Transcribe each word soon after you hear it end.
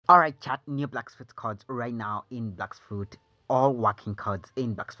Alright, chat, new Blox Fruits cards right now in Blox Fruit. All working cards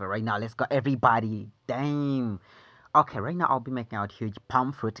in Blox Fruit right now. Let's go, everybody. Damn. Okay, right now I'll be making out huge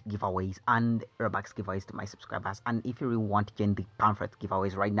palm fruit giveaways and Robux giveaways to my subscribers. And if you really want to join the palm fruit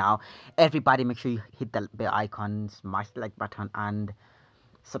giveaways right now, everybody make sure you hit the bell icon, smash the like button, and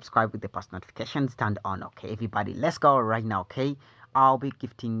subscribe with the post notifications turned on. Okay, everybody, let's go right now. Okay, I'll be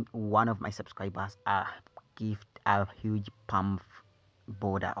gifting one of my subscribers a huge palm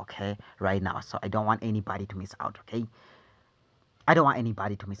border, okay, right now. So I don't want anybody to miss out, okay? I don't want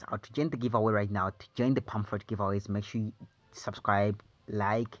anybody to miss out. To join the giveaway right now, to join the pamphlet giveaways, make sure you subscribe,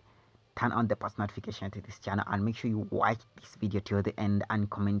 like, turn on the post notification to this channel, and make sure you watch this video till the end and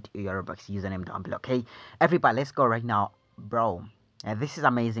comment your Roblox username down below, okay? Everybody, let's go right now, bro. This is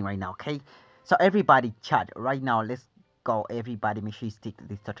amazing right now, okay? So everybody, chat right now. Let's go, everybody. Make sure you stick to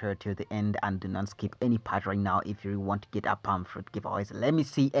this tutorial till the end and do not skip any part right now if you want to get a pamphlet giveaways. Let me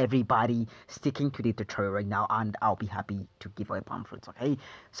see everybody sticking to the tutorial right now, and I'll be happy to give away pamphlets, okay?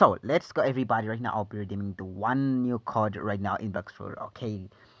 So let's go, everybody. Right now I'll be redeeming the one new code right now in Blox Fruit, okay?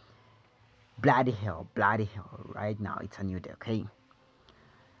 Bloody hell, right now it's a new day, okay?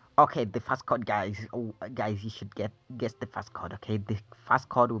 Okay, the first code, guys. Oh, guys, you should guess the first code, okay? The first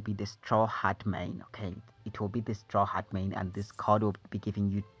code will be the straw hat main, okay? It will be the straw hat main, and this code will be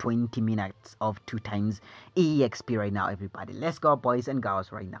giving you 20 minutes of 2 times EXP right now, everybody. Let's go, boys and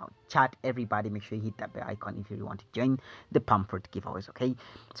girls, right now. Chat, everybody. Make sure you hit that bell icon if you really want to join the pamphlet giveaways, okay?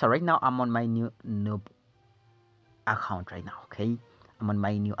 So right now I'm on my new noob account right now, okay? I'm on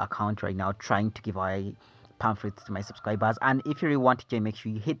my new account right now, trying to give away pamphlets to my subscribers. And if you really want to join, make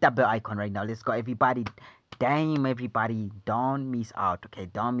sure you hit that bell icon right now. Let's go, everybody. Damn, everybody, don't miss out, okay?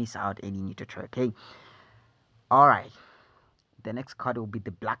 Don't miss out any new tutorial, okay? All right, the next card will be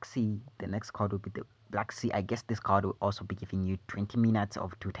the Black Sea. The next card will be the Black Sea. I guess this card will also be giving you 20 minutes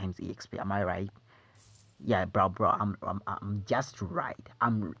of 2 times EXP. Am I right? Yeah, bro, I'm just right.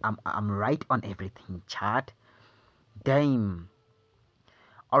 I'm right on everything, chat. Damn.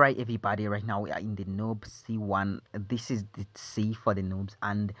 Alright, everybody, right now we are in the noob C1. This is the C for the noobs.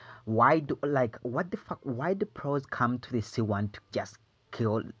 And why do, like, what the fuck, why the pros come to the C1 to just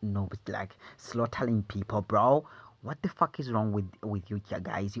kill noobs, like slaughtering people, bro? What the fuck is wrong with you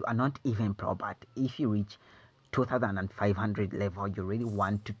guys? You are not even pro, but if you reach 2500 level, you really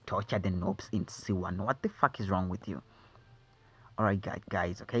want to torture the noobs in C1. What the fuck is wrong with you? Alright,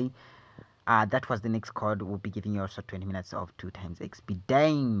 guys, okay? That was the next card. We'll be giving you also 20 minutes of 2 times XP.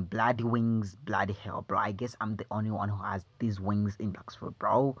 Dang, bloody wings, bloody hell, bro. I guess I'm the only one who has these wings in Blox Fruit,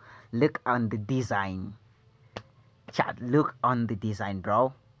 bro. Look on the design. Chat, look on the design,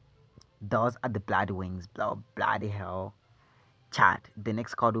 bro. Those are the bloody wings, bro. Bloody hell. Chat, the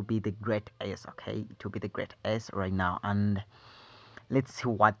next card will be the Great S, okay? It will be the Great S right now. And let's see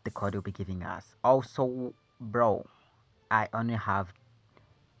what the card will be giving us. Also, bro, I only have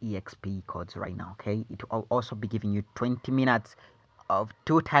EXP codes right now, okay? It will also be giving you 20 minutes of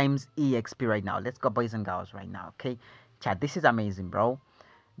 2 times EXP right now. Let's go, boys and girls, right now, okay? Chat, this is amazing, bro.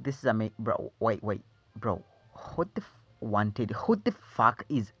 This is amazing, bro. Wait, bro. Who the fuck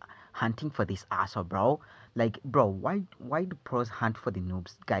is hunting for this asshole, bro? Like, bro, why do pros hunt for the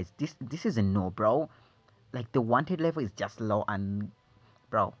noobs? Guys, this is a no, bro. Like, the wanted level is just low, and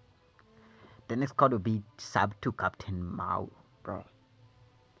bro, the next card will be sub to Captain Mao, bro.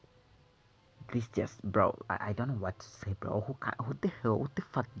 This just, bro, I don't know what to say, bro. Who the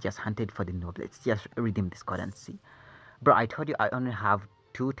fuck just hunted for the noob? Let's just redeem this code and see. Bro, I told you I only have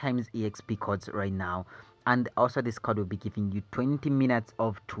 2 times EXP codes right now. And also this code will be giving you 20 minutes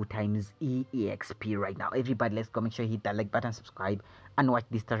of 2 times EXP right now. Everybody, let's go. Make sure you hit that like button, subscribe, and watch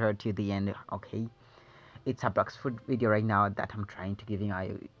this tutorial to the end, okay? It's a Blox Fruit video right now that I'm trying to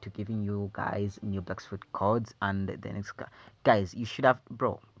giving you guys new Blox Fruit codes. And the next guys, you should have,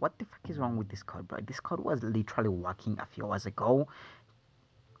 bro, what the fuck is wrong with this code, bro? This code was literally working a few hours ago.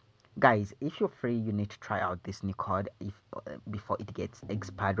 Guys, if you're free, you need to try out this new code if before it gets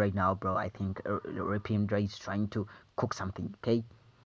expired right now, bro. I think Rapindra is trying to cook something, okay?